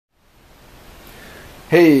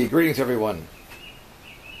Hey, greetings everyone.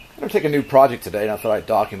 I'm going to take a new project today, and I thought I'd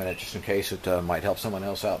document it just in case it might help someone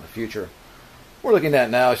else out in the future. What we're looking at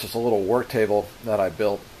now is just a little work table that I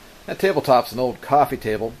built. That tabletop's an old coffee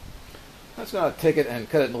table. I was going to take it and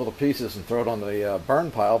cut it into little pieces and throw it on the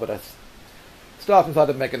burn pile, but I stopped and thought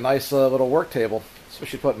it'd make a nice little work table,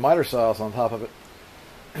 especially put miter saws on top of it.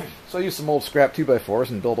 So I used some old scrap 2x4s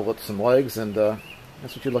and built it with some legs, and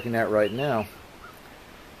that's what you're looking at right now.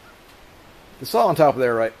 The saw on top of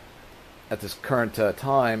there right at this current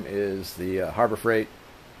time is the Harbor Freight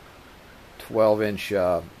 12-inch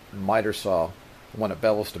miter saw, the one that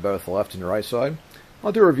bevels to both the left and the right side.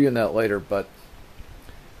 I'll do a review on that later, but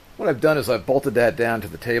what I've done is I've bolted that down to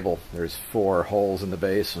the table. There's 4 holes in the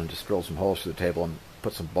base, and just drilled some holes through the table and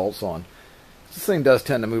put some bolts on. This thing does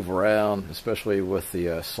tend to move around, especially with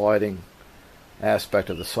the sliding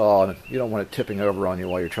aspect of the saw, and you don't want it tipping over on you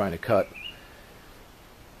while you're trying to cut.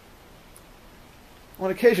 On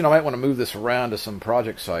occasion, I might want to move this around to some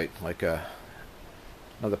project site, like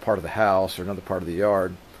another part of the house or another part of the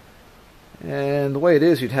yard. And the way it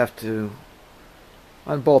is, you'd have to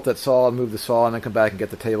unbolt that saw and move the saw and then come back and get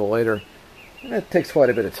the table later. And that takes quite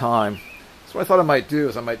a bit of time. So what I thought I might do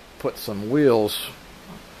is I might put some wheels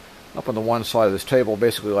up on the one side of this table,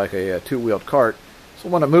 basically like a two-wheeled cart. So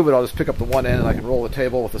when I move it, I'll just pick up the one end and I can roll the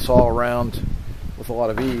table with the saw around with a lot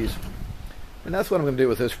of ease. And that's what I'm going to do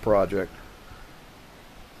with this project.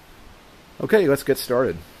 Okay, let's get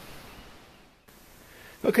started.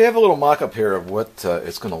 Okay, I have a little mock-up here of what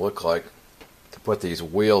it's going to look like to put these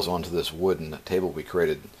wheels onto this wooden table we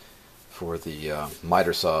created for the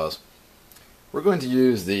miter saws. We're going to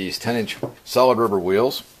use these 10-inch solid rubber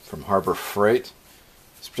wheels from Harbor Freight.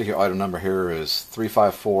 This particular item number here is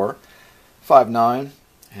 35459.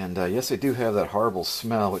 And yes, they do have that horrible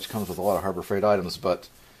smell which comes with a lot of Harbor Freight items, but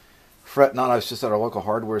fret not, I was just at our local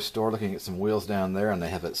hardware store looking at some wheels down there, and they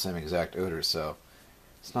have that same exact odor, so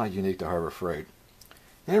it's not unique to Harbor Freight.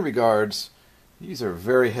 In any regards, these are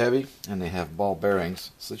very heavy, and they have ball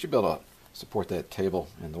bearings, so that you'll be able to support that table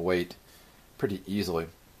and the weight pretty easily.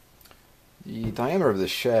 The diameter of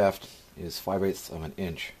this shaft is 5/8 of an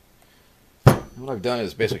inch. And what I've done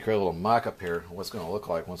is basically create a little mock-up here of what's going to look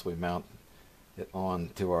like once we mount it on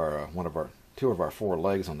to our two of our 4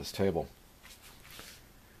 legs on this table.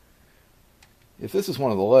 If this is one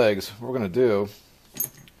of the legs, what we're going to do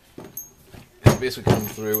is basically come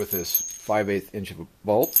through with this 5/8 inch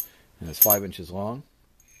bolt, and it's 5 inches long.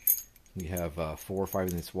 We have 4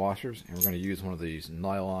 5/8 washers, and we're going to use one of these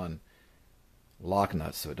nylon lock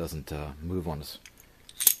nuts so it doesn't move on us.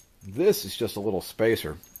 This is just a little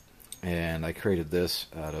spacer, and I created this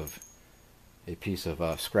out of a piece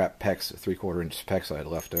of scrap PEX, 3/4 inch PEX I had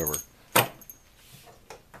left over.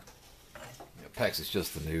 PEX is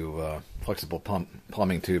just the new flexible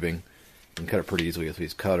plumbing tubing. You can cut it pretty easily with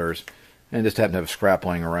these cutters, and just happen to have scrap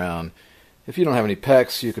laying around. If you don't have any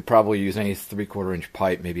PEX, you could probably use any 3/4 inch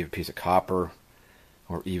pipe, maybe a piece of copper,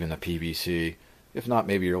 or even a PVC. If not,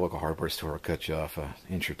 maybe your local hardware store will cut you off an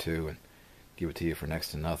inch or 2 and give it to you for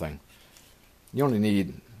next to nothing. You only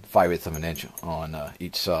need 5/8 of an inch on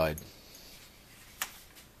each side.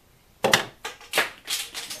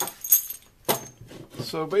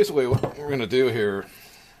 So basically what we're going to do here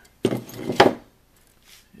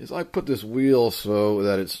is I put this wheel so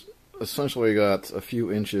that it's essentially got a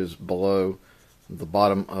few inches below the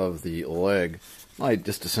bottom of the leg. I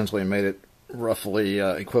just essentially made it roughly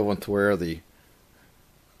equivalent to where the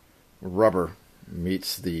rubber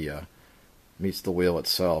meets the wheel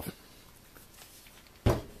itself.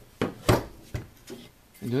 And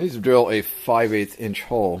you need to drill a 5/8 inch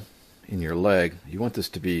hole in your leg. You want this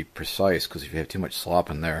to be precise, because if you have too much slop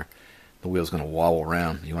in there, the wheel's going to wobble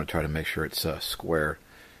around. You want to try to make sure it's square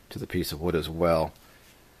to the piece of wood as well.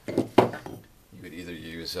 You could either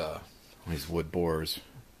use these wood bores.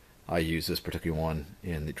 I use this particular one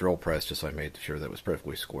in the drill press, just so I made sure that it was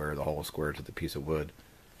perfectly square, the hole was square to the piece of wood.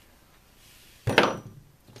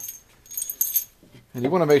 And you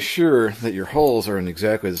want to make sure that your holes are in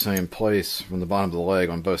exactly the same place from the bottom of the leg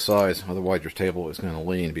on both sides, otherwise your table is going to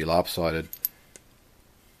lean and be lopsided.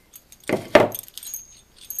 But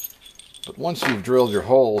once you've drilled your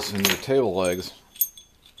holes in your table legs,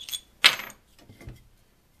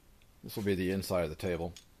 this will be the inside of the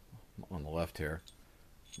table on the left here.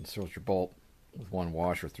 Insert your bolt with one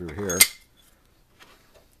washer through here.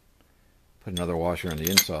 Put another washer on the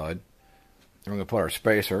inside. Then we're going to put our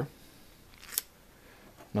spacer.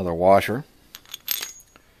 Another washer.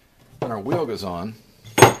 Then our wheel goes on.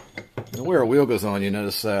 And the way our wheel goes on, you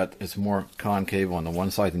notice that it's more concave on the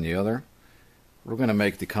one side than the other. We're going to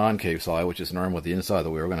make the concave side, which is in line with the inside of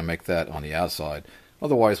the wheel, we're going to make that on the outside.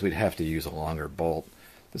 Otherwise, we'd have to use a longer bolt.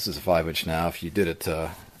 This is a 5-inch now. If you did it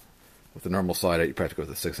with the normal side out, you probably have to go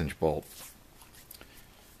with a 6-inch bolt.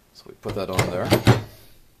 So we put that on there.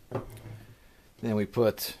 Then we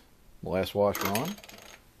put the last washer on.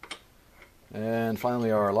 And finally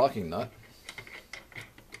our locking nut.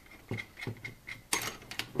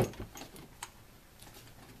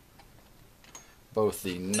 Both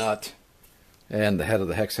the nut and the head of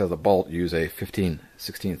the hex head of the bolt use a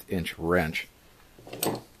 15/16 inch wrench.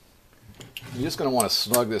 You're just going to want to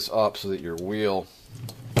snug this up so that your wheel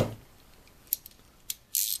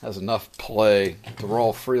has enough play to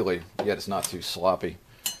roll freely, yet it's not too sloppy.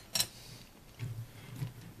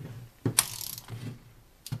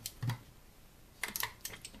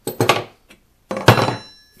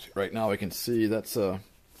 Right now we can see that's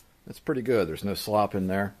pretty good. There's no slop in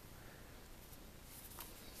there.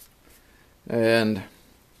 And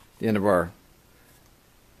the end of our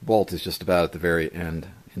bolt is just about at the very end,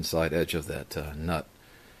 inside edge of that nut,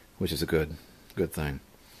 which is a good thing.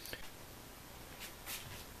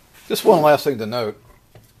 Just one last thing to note.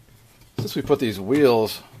 Since we put these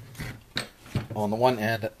wheels on the one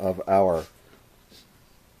end of our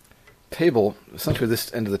table, essentially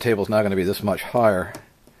this end of the table is now going to be this much higher,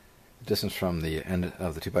 distance from the end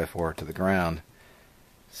of the 2x4 to the ground.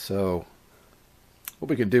 So what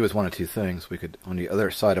we could do is one of two things. We could, on the other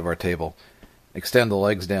side of our table, extend the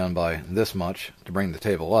legs down by this much to bring the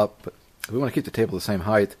table up, but if we want to keep the table the same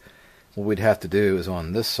height, what we'd have to do is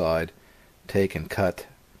on this side take and cut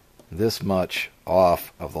this much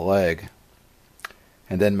off of the leg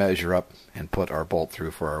and then measure up and put our bolt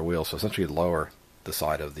through for our wheel. So essentially lower the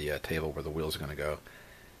side of the table where the wheels are going to go.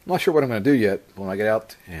 I'm not sure what I'm going to do yet. When I get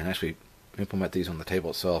out and actually implement these on the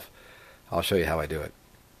table itself, I'll show you how I do it.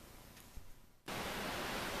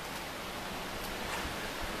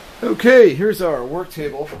 Okay, here's our work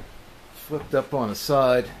table flipped up on the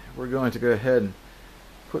side. We're going to go ahead and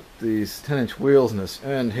put these 10-inch wheels in this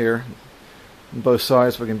end here on both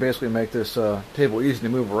sides so we can basically make this table easy to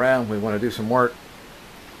move around when we want to do some work.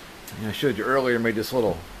 And I showed you earlier, made this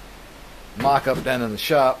little mock-up down in the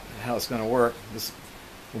shop how it's going to work. This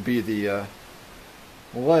will be the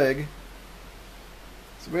leg.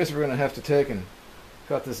 So basically we're going to have to take and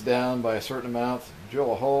cut this down by a certain amount,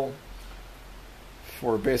 drill a hole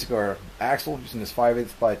for basically our axle using this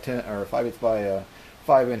 5/8 by 10 or 5/8 by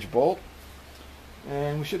 5-inch bolt,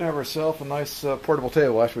 and we should have ourselves a nice portable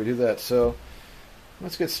table after we do that. So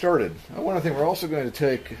let's get started. One other thing, we're also going to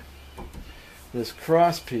take this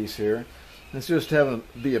cross piece here. It's just having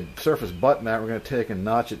to be a surface butt mat. We're going to take and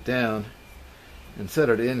notch it down and set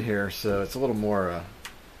it in here so it's a little more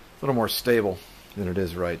stable than it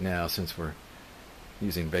is right now, since we're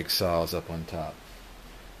using big saws up on top.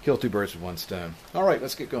 Kill two birds with one stone. Alright,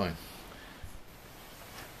 let's get going.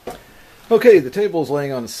 Okay, the table is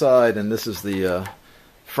laying on the side, and this is the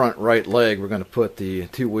front right leg. We're going to put the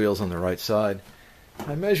two wheels on the right side.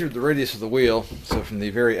 I measured the radius of the wheel, so from the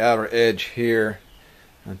very outer edge here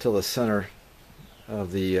until the center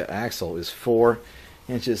of the axle is 4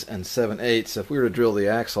 inches and 7/8. So if we were to drill the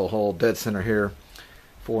axle hole dead center here,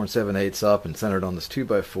 4 7/8 up and centered on this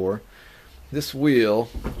 2x4, this wheel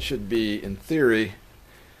should be, in theory,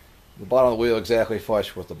 the bottom of the wheel exactly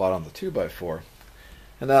flush with the bottom of the 2x4,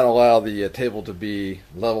 and that'll allow the table to be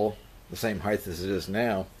level, the same height as it is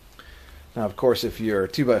now. Now, of course, if your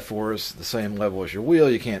 2x4 is the same level as your wheel,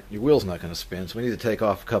 your wheel's not going to spin. So we need to take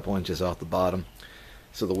off a couple inches off the bottom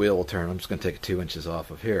so the wheel will turn. I'm just going to take 2 inches off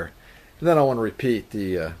of here, and then I want to repeat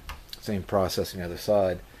the same process on the other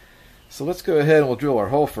side. So let's go ahead and we'll drill our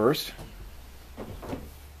hole first.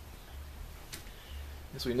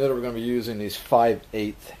 As we noted, we're going to be using these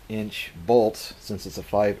 5/8 inch bolts, since it's a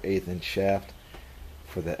 5/8 inch shaft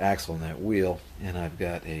for the axle and that wheel, and I've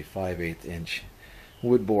got a 5/8 inch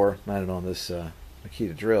wood bore mounted on this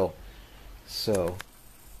Makita drill. So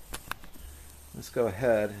let's go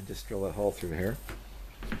ahead and just drill that hole through here.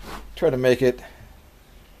 Try to make it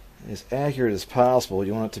as accurate as possible.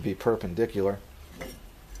 You want it to be perpendicular,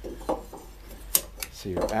 so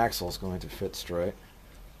your axle is going to fit straight.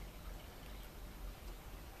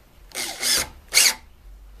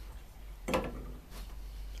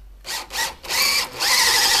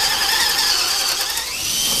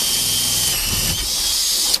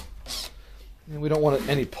 We don't want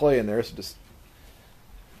any play in there, so just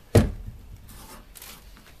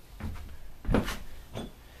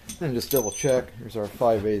then just double check. Here's our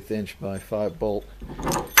 5/8 inch by 5 bolt.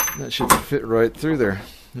 That should fit right through there.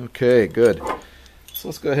 Okay, good. So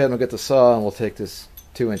let's go ahead and we'll get the saw and we'll take this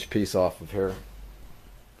 2-inch piece off of here.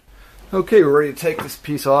 Okay, we're ready to take this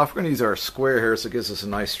piece off. We're going to use our square here so it gives us a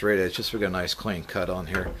nice straight edge, just so we get a nice clean cut on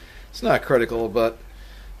here. It's not critical, but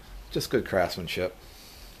just good craftsmanship.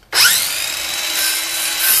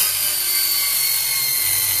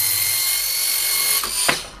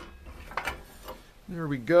 There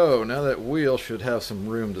we go. Now that wheel should have some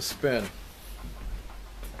room to spin.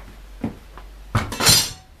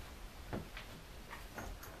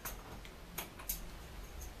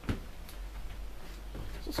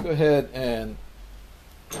 Let's go ahead and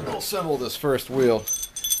assemble this first wheel.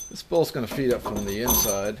 This bolt's going to feed up from the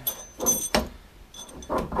inside.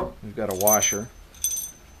 We've got a washer.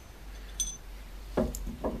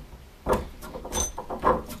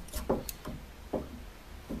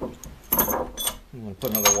 I'm going to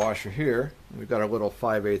put another washer here. We've got our little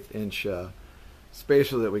 5/8 inch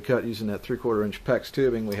spacer that we cut using that 3/4 inch PEX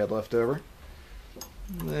tubing we had left over.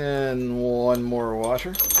 Then one more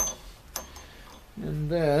washer. And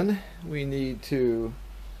then we need to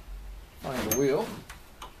find the wheel.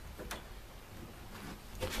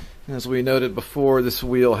 As we noted before, this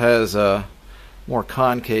wheel has a more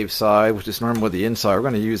concave side, which is normally the inside. We're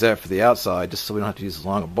going to use that for the outside, just so we don't have to use as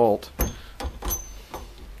long a bolt.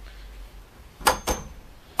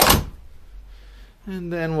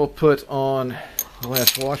 And then we'll put on the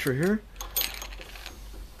last washer here.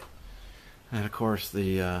 And of course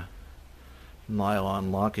the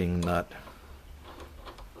nylon locking nut.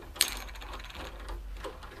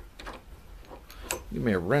 Give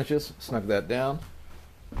me a wrenches, snug that down.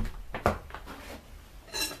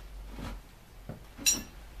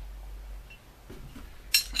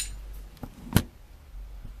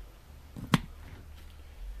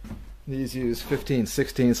 These use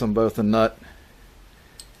 15/16 on both the nut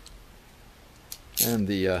and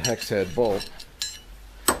the hex head bolt.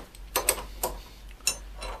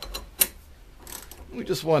 We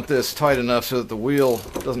just want this tight enough so that the wheel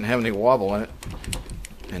doesn't have any wobble in it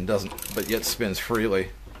and but yet spins freely.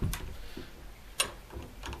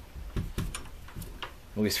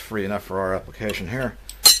 At least free enough for our application here.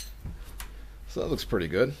 So that looks pretty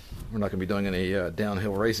good. We're not going to be doing any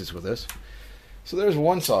downhill races with this. So there's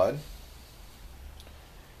one side.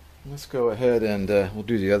 Let's go ahead and we'll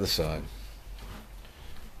do the other side.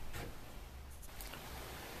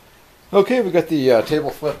 Okay, we've got the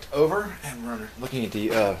table flipped over and we're looking at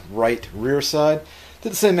the right rear side.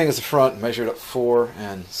 Did the same thing as the front, measured up 4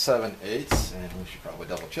 7/8, and we should probably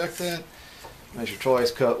double check that. Measure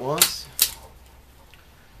twice, cut once.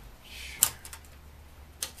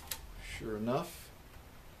 Sure enough.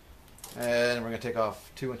 And we're going to take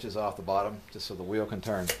off 2 inches off the bottom just so the wheel can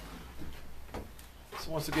turn. So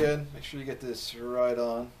once again, make sure you get this right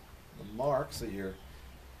on the mark so your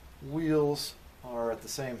wheels are at the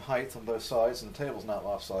same height on both sides and the table's not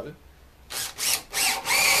lopsided.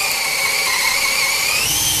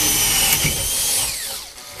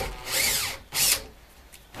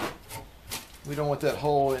 We don't want that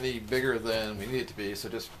hole any bigger than we need it to be, so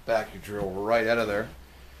just back your drill right out of there.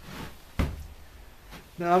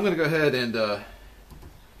 Now I'm going to go ahead and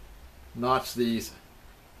notch these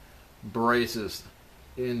braces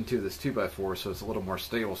into this 2x4 so it's a little more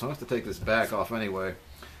stable. So I have to take this back off anyway,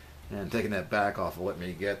 and taking that back off will let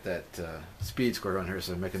me get that speed square on here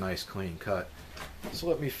so I make a nice clean cut. So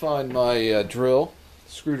let me find my drill,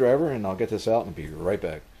 screwdriver, and I'll get this out and be right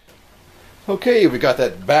back. Okay, we got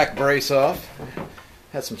that back brace off.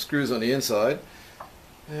 Had some screws on the inside.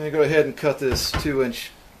 And go ahead and cut this 2-inch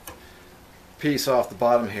piece off the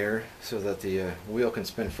bottom here so that the wheel can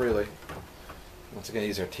spin freely. Once again,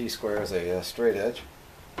 use our T-square as a straight edge.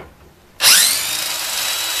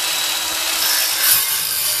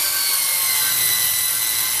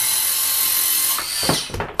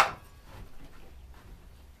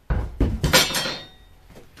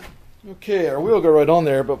 Okay, our wheel will go right on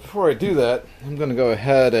there, but before I do that, I'm going to go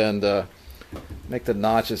ahead and make the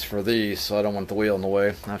notches for these so I don't want the wheel in the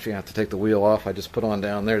way. Actually, I have to take the wheel off. I just put on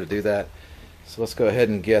down there to do that. So let's go ahead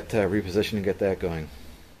and get repositioned and get that going.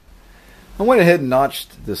 I went ahead and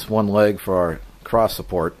notched this one leg for our cross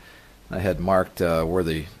support. I had marked where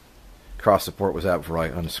the cross support was at before I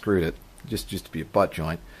unscrewed it. Just used to be a butt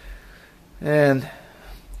joint. And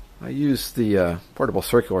I used the portable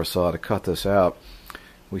circular saw to cut this out.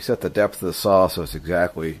 We set the depth of the saw so it's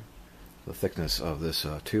exactly the thickness of this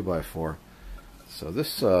 2x4. So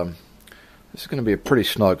this is going to be a pretty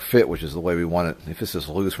snug fit, which is the way we want it. If this is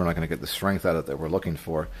loose, we're not going to get the strength out of it that we're looking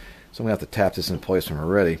for. So I'm going to have to tap this in place when we're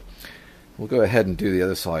ready. We'll go ahead and do the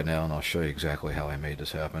other side now, and I'll show you exactly how I made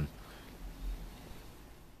this happen.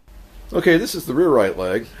 Okay, this is the rear right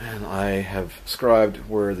leg, and I have scribed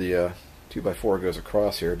where the 2x4 goes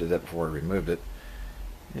across here. Did that before I removed it.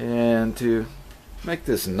 And to make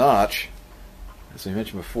this notch, as I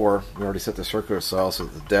mentioned before, we already set the circular saw so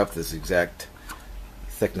that the depth is the exact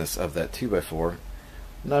thickness of that 2x4.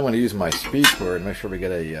 Now I'm going to use my speed square to make sure we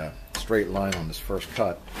get a straight line on this first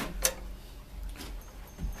cut.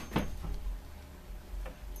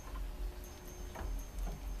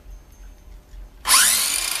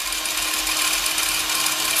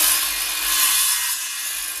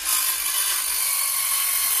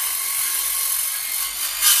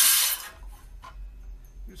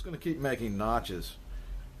 going to keep making notches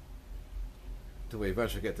until we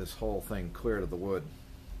eventually get this whole thing cleared of the wood.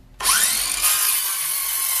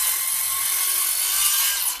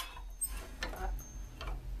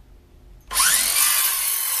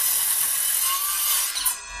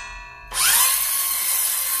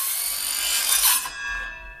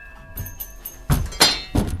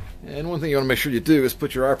 And one thing you want to make sure you do is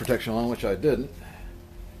put your eye protection on, which I didn't.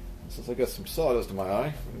 Since I got some sawdust in my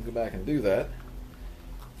eye, I'm going to go back and do that.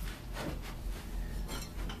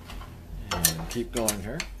 And keep going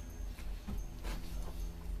here.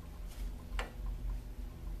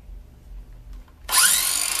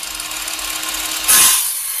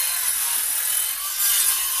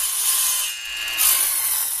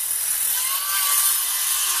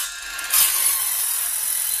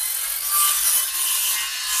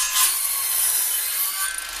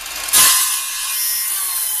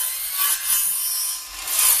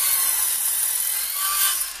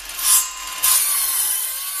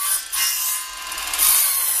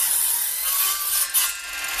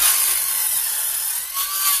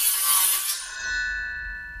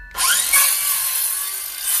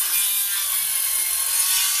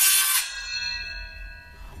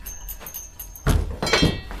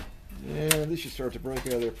 These should start to break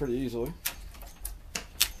out of there pretty easily.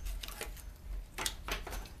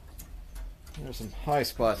 There's some high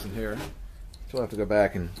spots in here, so I'll have to go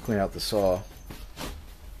back and clean out the saw.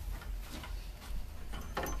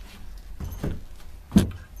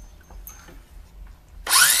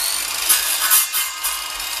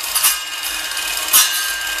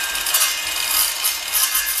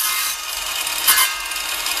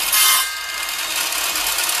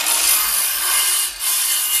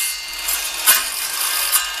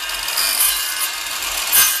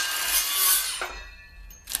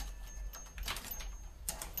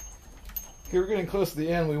 Okay, we're getting close to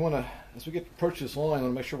the end. We want to, as we approach this line, we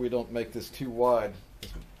want to make sure we don't make this too wide.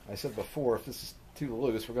 As I said before, if this is too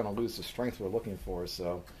loose, we're going to lose the strength we're looking for.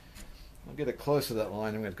 So I'll get it close to that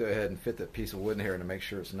line. I'm going to go ahead and fit that piece of wood in here to make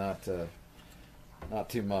sure it's not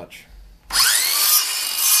too much.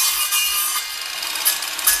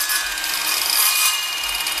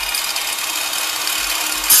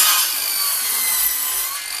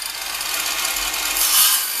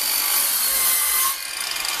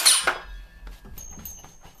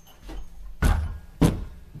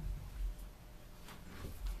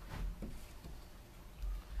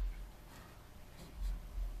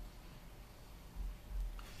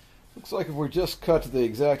 Looks like if we just cut to the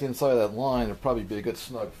exact inside of that line, it'll probably be a good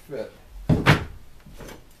snug fit.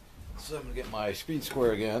 So I'm going to get my speed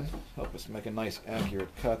square again, help us make a nice accurate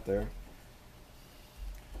cut there.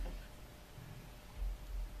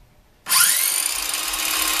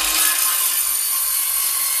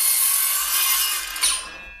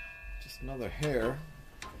 Just another hair,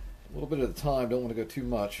 a little bit at a time, don't want to go too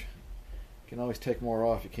much. You can always take more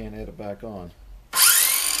off, you can't add it back on.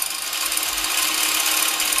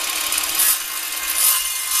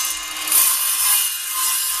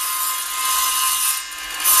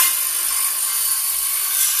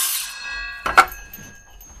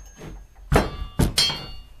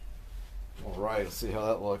 Alright, let's see how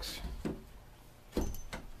that looks.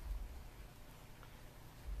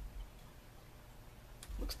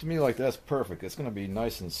 Looks to me like that's perfect. It's going to be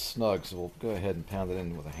nice and snug, so we'll go ahead and pound it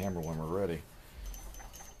in with a hammer when we're ready.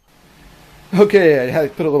 Okay, I had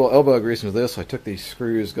to put a little elbow grease into this. So I took these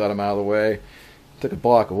screws, got them out of the way, took a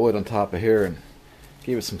block of wood on top of here and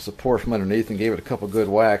gave it some support from underneath and gave it a couple good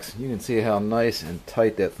whacks. You can see how nice and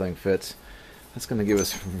tight that thing fits. That's going to give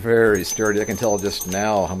us very sturdy. I can tell just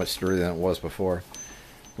now how much sturdier than it was before.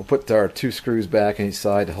 We'll put our two screws back on each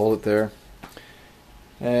side to hold it there.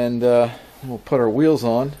 And we'll put our wheels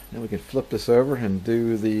on, and we can flip this over and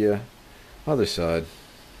do the other side.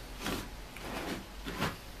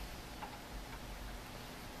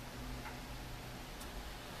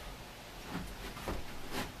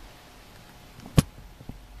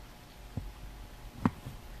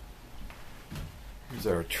 Here's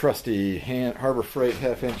our trusty Harbor Freight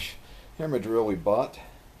half-inch hammer drill we bought.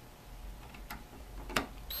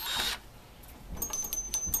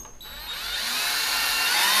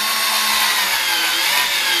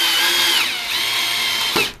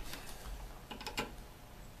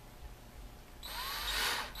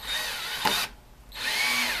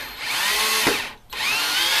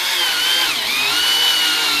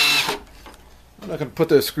 I'm not going to put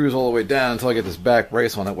those screws all the way down until I get this back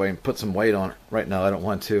brace on that way and put some weight on it. Right now I don't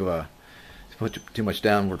want to put too much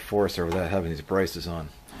downward force over without having these braces on.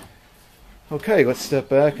 Okay, let's step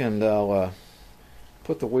back and I'll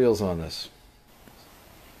put the wheels on this.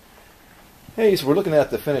 Hey, so we're looking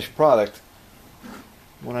at the finished product.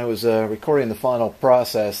 When I was recording the final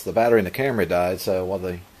process, the battery in the camera died, so while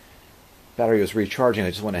the battery was recharging,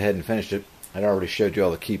 I just went ahead and finished it. I'd already showed you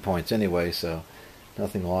all the key points anyway, so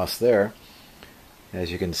nothing lost there.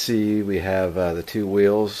 As you can see, we have the two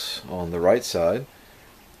wheels on the right side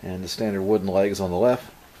and the standard wooden legs on the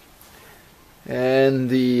left.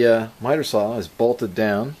 And the miter saw is bolted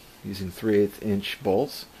down using 3/8 inch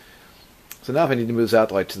bolts. So now if I need to move this out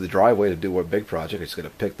to the driveway to do a big project, I just got to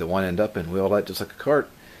pick the one end up and wheel it just like a cart.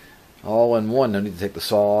 All in one, no need to take the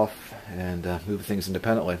saw off and move things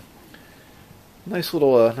independently. Nice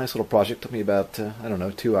little project. Took me about, I don't know,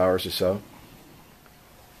 2 hours or so.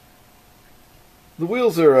 The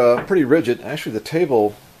wheels are pretty rigid. Actually, the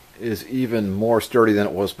table is even more sturdy than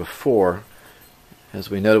it was before. As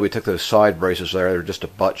we noted, we took those side braces there. They're just a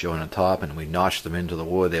butt joint on top, and we notched them into the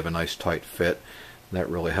wood. They have a nice tight fit. That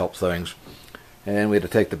really helped things. And we had to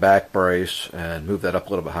take the back brace and move that up a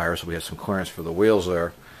little bit higher so we had some clearance for the wheels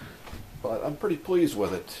there. But I'm pretty pleased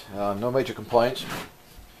with it. No major complaints.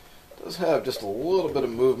 It does have just a little bit of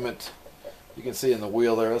movement. You can see in the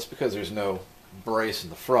wheel there. That's because there's no brace in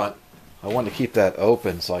the front. I wanted to keep that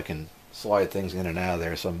open so I can slide things in and out of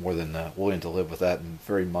there, so I'm more than willing to live with that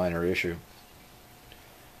very minor issue.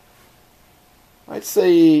 I'd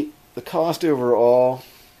say the cost overall,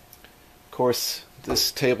 of course,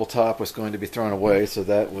 this tabletop was going to be thrown away, so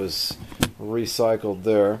that was recycled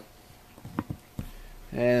there.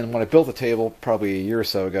 And when I built the table probably a year or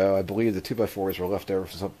so ago, I believe the 2x4s were left over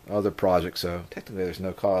from some other project, so technically there's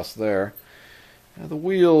no cost there. Now, the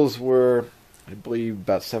wheels were, I believe,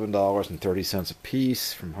 about $7.30 a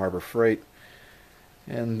piece from Harbor Freight.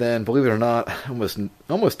 And then, believe it or not, almost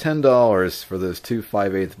 $10 for those two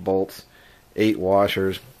 5/8 bolts, 8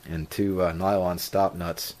 washers, and 2 nylon stop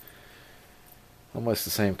nuts. Almost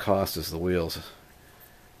the same cost as the wheels.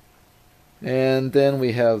 And then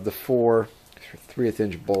we have the 4 3/8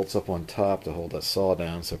 inch bolts up on top to hold that saw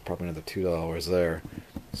down, so probably another $2 there.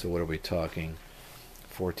 So what are we talking?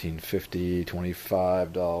 $14.50,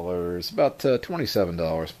 $25, about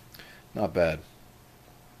 $27. Not bad.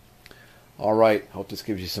 Alright, hope this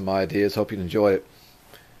gives you some ideas. Hope you enjoyed it.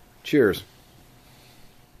 Cheers.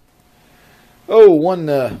 Oh,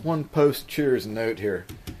 one post-cheers note here.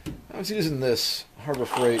 I was using this Harbor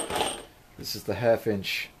Freight. This is the 1/2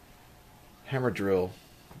 inch hammer drill,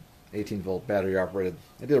 18-volt battery operated.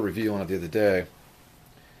 I did a review on it the other day.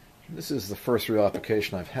 This is the first real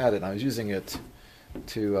application I've had it, and I was using it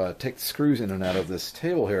to take the screws in and out of this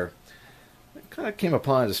table here. It kind of came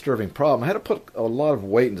upon a disturbing problem. I had to put a lot of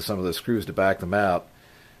weight into some of the screws to back them out.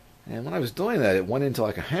 And when I was doing that, it went into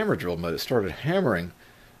like a hammer drill mode. It started hammering.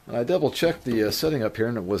 And I double-checked the setting up here,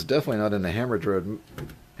 and it was definitely not in the hammer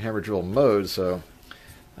drill mode, so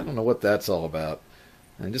I don't know what that's all about.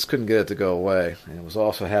 And I just couldn't get it to go away. And it was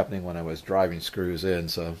also happening when I was driving screws in,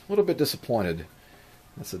 so a little bit disappointed.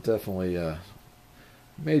 That's definitely a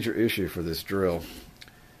major issue for this drill.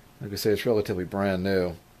 Like I say, it's relatively brand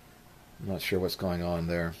new. I'm not sure what's going on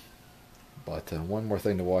there. But one more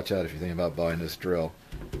thing to watch out if you're thinking about buying this drill.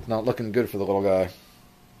 It's not looking good for the little guy.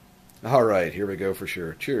 Alright, here we go for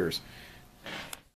sure. Cheers.